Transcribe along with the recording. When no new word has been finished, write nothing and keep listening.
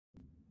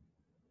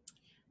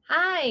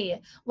Hi,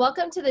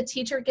 welcome to the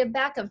Teacher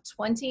Giveback of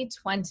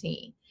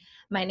 2020.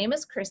 My name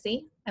is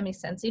Chrissy. I'm a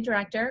Sensi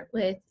Director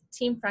with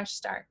Team Fresh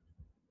Start.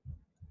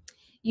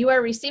 You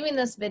are receiving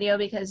this video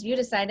because you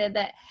decided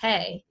that,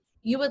 hey,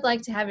 you would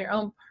like to have your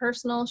own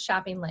personal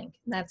shopping link,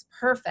 and that's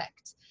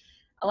perfect.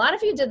 A lot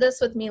of you did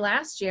this with me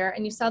last year,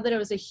 and you saw that it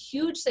was a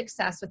huge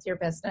success with your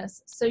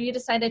business, so you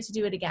decided to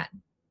do it again.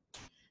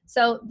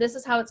 So this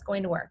is how it's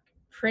going to work.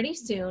 Pretty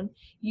soon,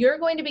 you're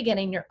going to be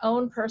getting your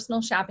own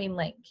personal shopping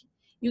link.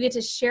 You get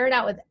to share it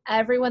out with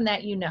everyone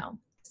that you know.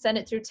 Send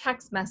it through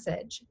text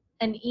message,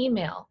 an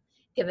email,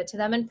 give it to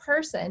them in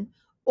person,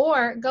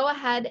 or go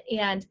ahead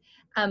and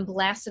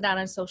blast it out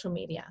on social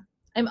media.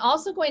 I'm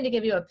also going to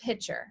give you a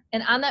picture,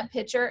 and on that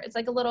picture, it's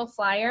like a little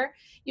flyer.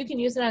 You can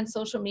use it on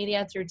social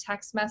media through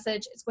text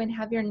message. It's going to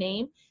have your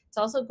name. It's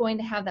also going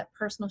to have that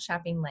personal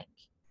shopping link.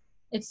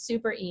 It's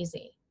super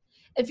easy.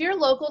 If you're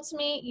local to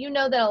me, you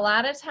know that a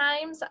lot of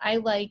times I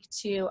like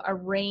to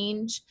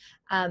arrange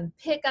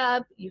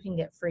pickup. You can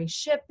get free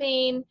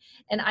shipping,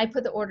 and I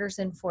put the orders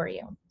in for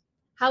you.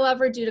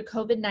 However, due to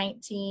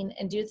COVID-19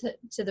 and due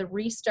to the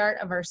restart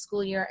of our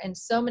school year and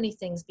so many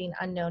things being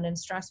unknown and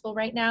stressful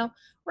right now,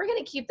 we're going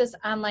to keep this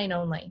online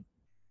only.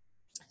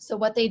 So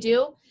what they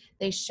do,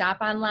 they shop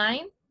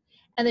online,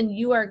 and then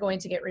you are going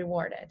to get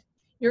rewarded.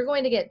 You're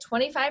going to get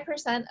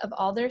 25% of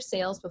all their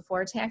sales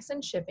before tax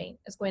and shipping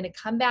is going to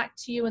come back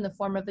to you in the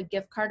form of a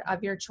gift card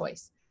of your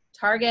choice.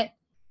 Target,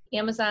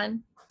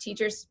 Amazon,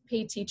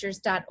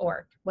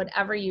 teacherspayteachers.org,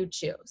 whatever you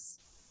choose.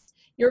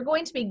 You're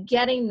going to be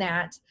getting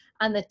that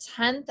on the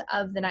 10th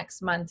of the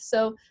next month.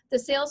 So the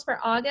sales for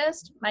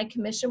August, my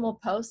commission will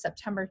post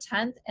September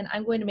 10th, and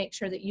I'm going to make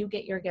sure that you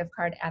get your gift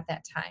card at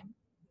that time.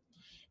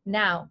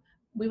 Now,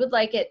 we would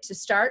like it to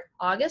start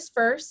August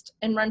 1st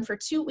and run for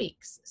 2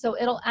 weeks. So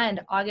it'll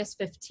end August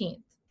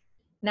 15th.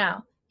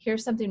 Now,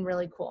 here's something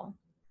really cool.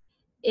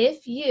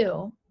 If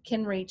you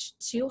can reach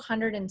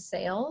 200 in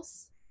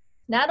sales,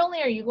 not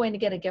only are you going to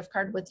get a gift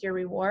card with your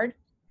reward,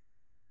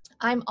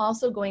 I'm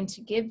also going to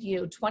give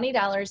you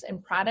 $20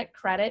 in product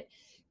credit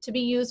to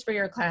be used for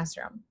your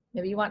classroom.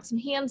 Maybe you want some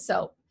hand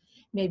soap.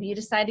 Maybe you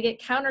decide to get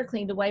counter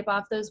clean to wipe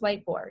off those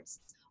whiteboards.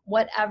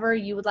 Whatever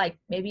you would like.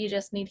 Maybe you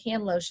just need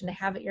hand lotion to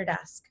have at your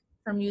desk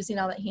from using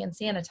all that hand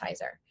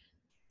sanitizer.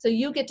 So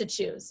you get to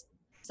choose.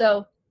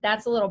 So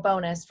that's a little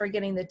bonus for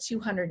getting the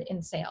 200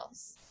 in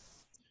sales.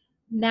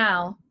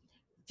 Now,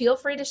 feel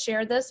free to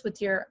share this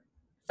with your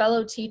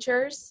fellow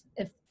teachers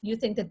if you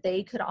think that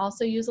they could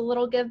also use a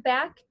little give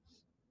back.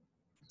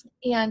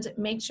 And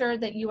make sure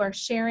that you are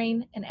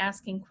sharing and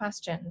asking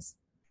questions.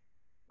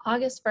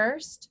 August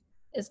 1st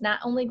is not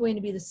only going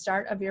to be the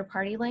start of your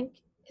party link,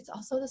 it's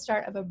also the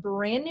start of a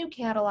brand new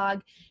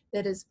catalog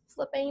that is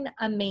flipping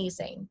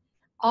amazing.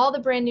 All the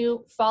brand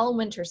new fall and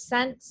winter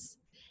scents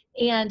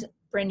and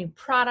brand new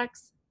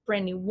products,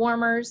 brand new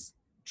warmers.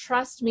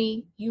 Trust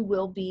me, you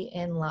will be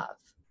in love.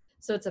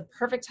 So it's a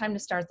perfect time to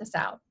start this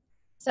out.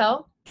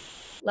 So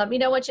let me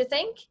know what you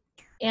think,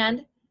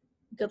 and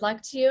good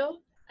luck to you.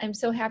 I'm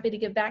so happy to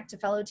give back to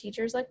fellow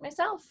teachers like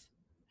myself.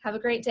 Have a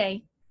great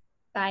day.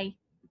 Bye.